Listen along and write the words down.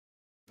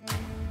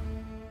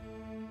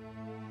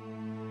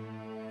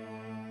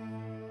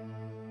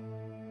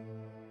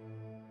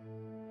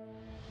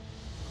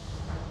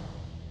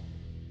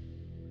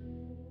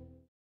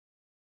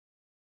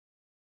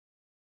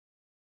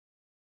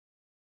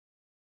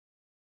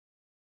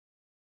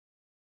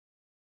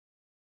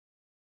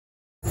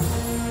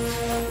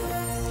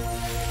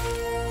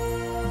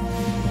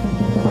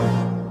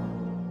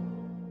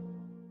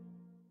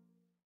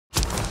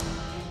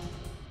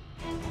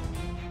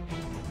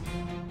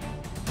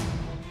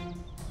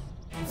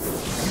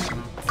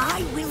I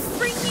will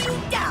bring you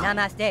down!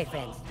 Namaste,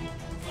 friends.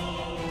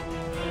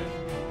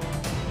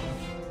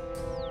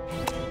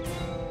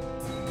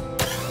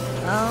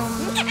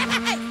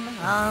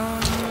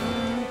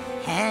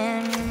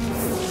 And...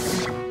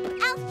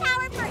 Elf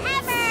power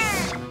forever!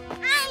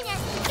 I'm a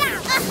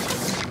scout!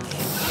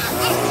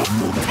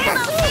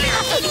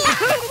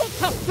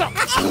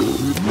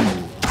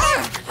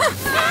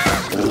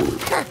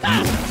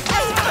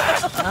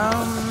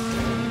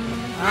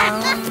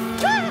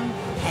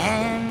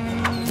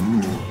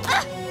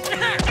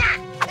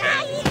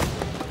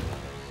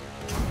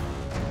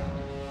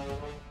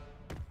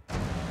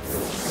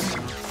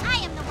 I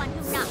am the one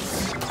who knocks.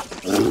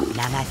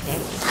 Namaste.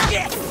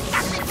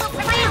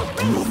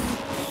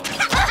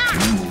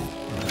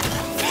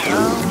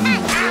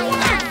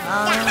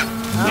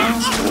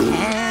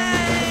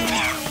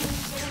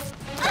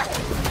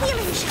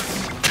 Healing shot.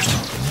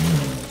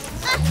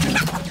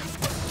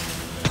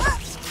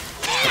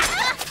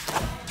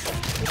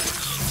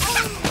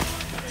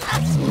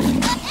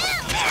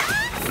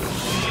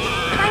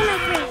 By my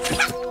grace.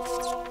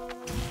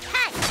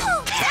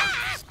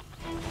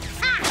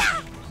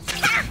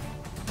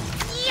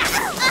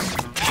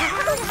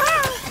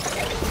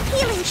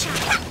 Healing shot.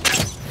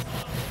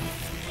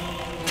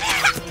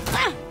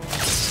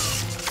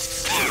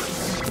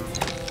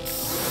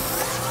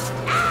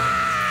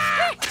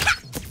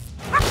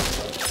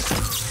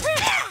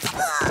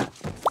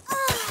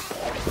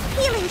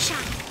 Healing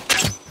shot.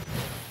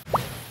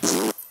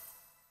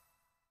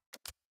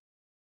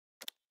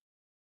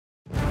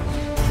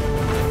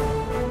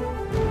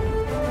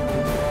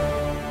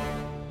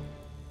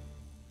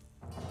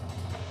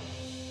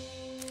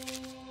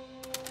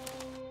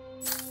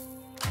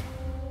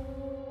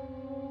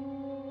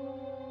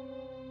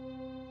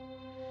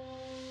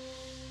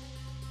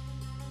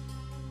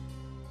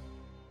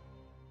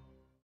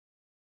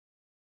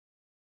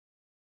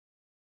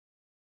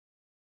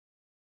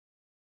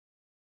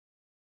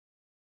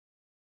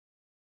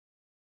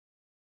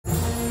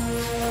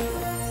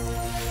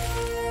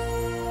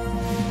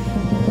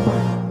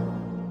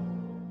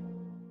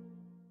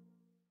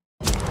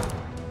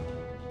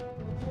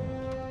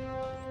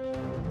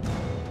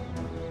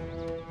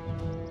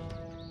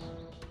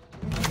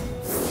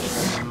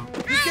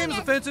 This game is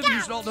offensive and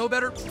you should all know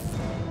better.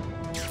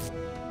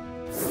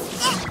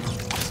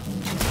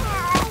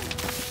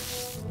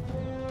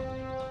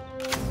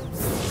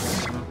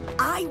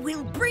 I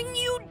will bring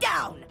you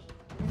down!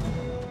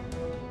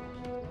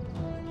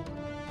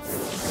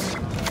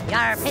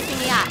 You're pissing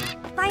me off.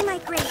 By my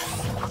grace.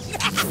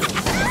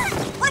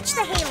 Watch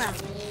the halo.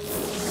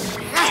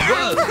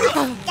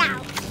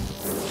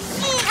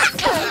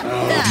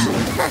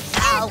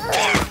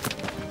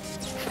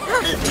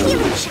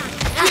 Healing shot. Healing shot.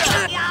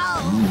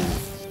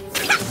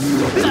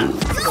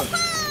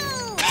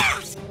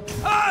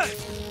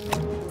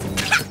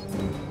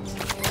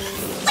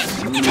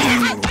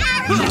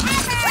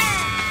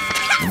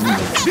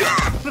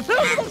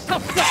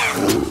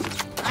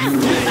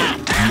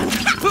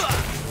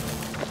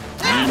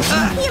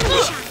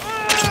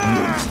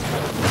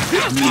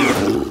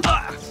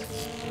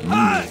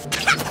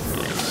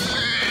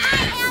 I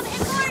am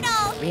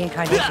immortal.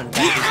 Reincarnation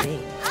doesn't be.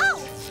 Oh.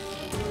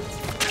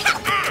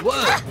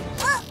 What?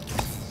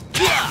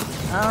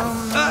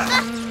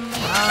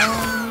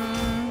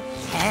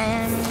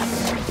 And...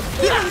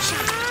 Healing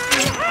shot.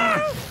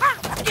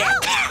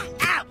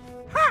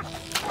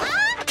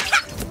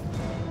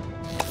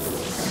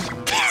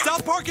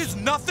 South Park is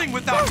nothing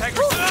without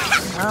Pegasus.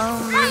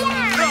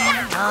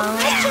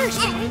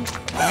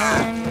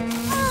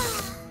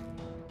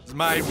 Is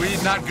my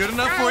weed not good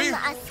enough for you?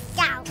 I'm a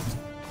scout.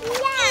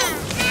 Yeah.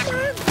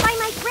 Served by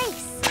my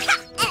grace.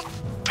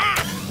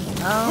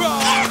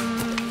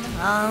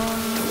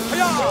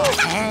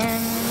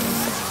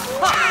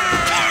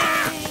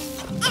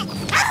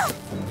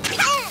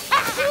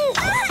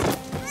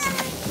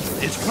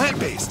 It's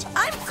plant-based.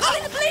 I'm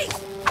calling the police!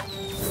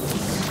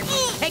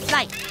 Take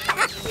flight.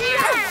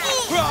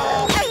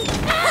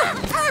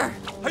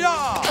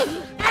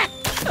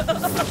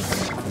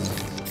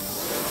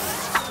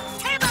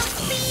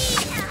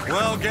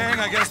 Well, gang,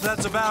 I guess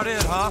that's about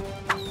it, huh?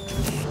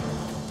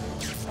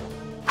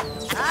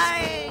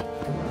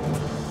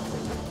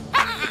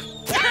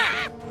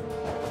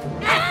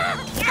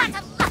 What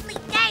a lovely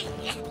day.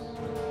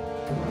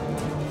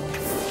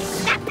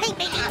 That paint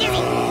made me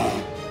dizzy.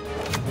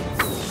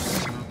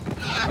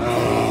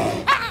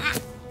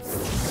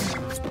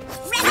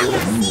 Ready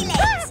your sea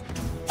legs.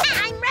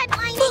 I'm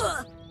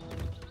redlining.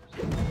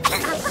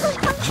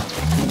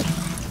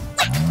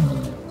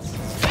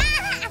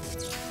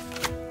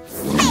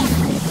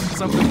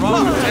 Something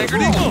wrong with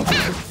integrity?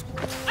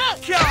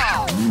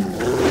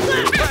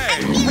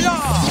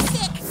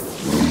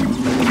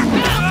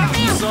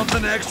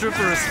 Something extra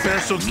for a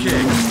special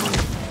kick.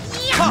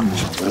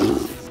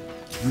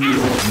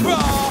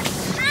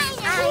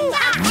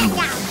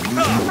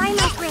 By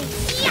my grace.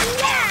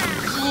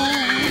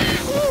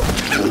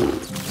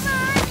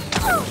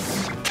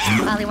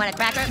 Molly, want a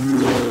cracker?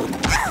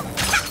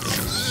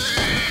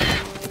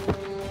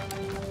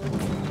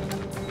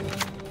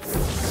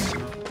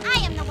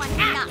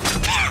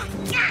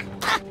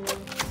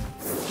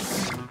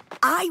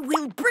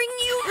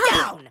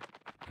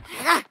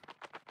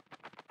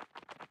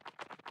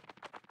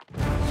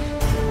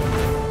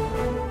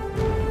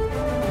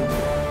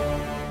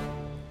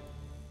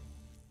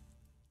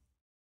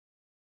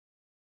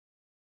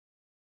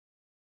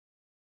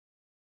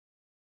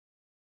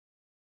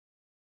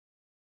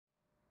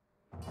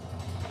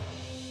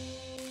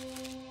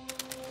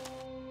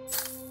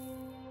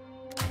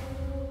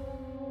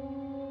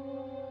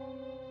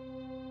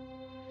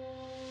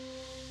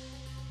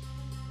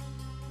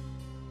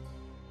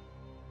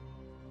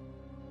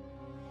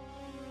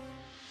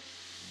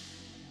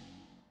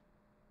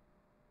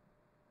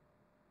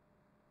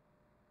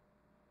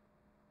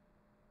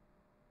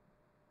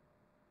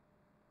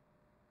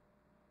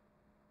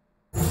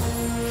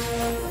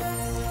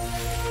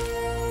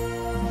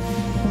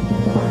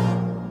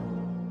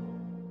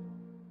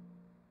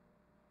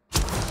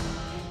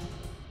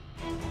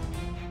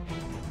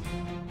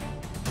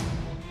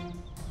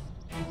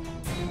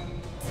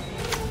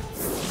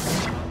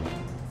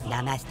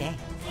 Namaste.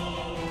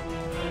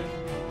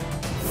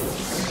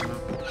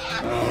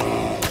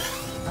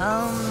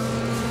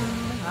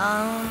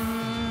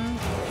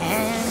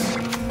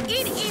 And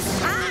It is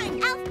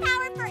time! Elf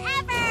power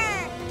forever!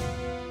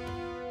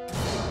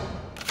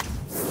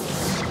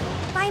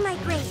 By my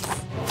grace.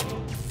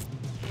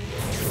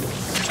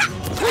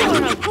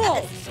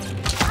 Cool!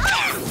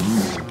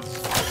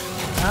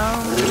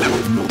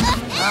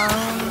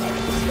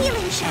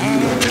 Healing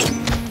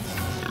shot.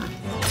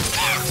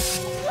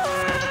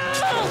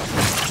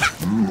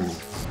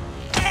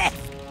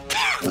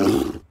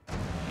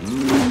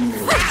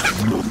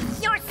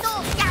 Your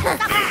soul shall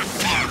suffer.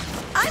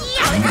 I'm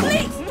calling the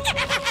police!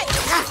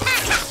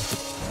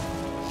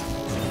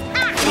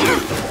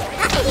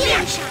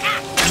 Healing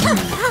shot.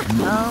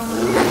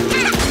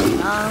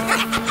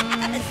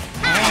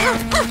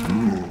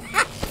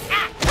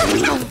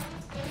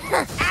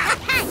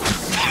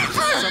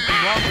 Something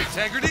wrong with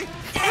integrity?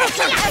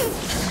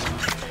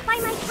 By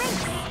my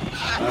grace.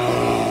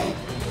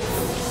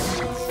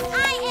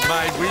 I am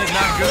My weed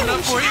not good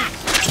enough for you?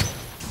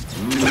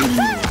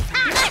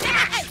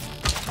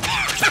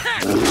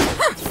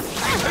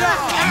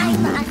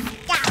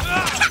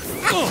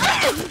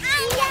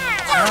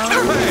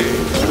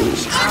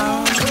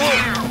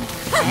 Yeah.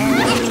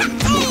 Hey!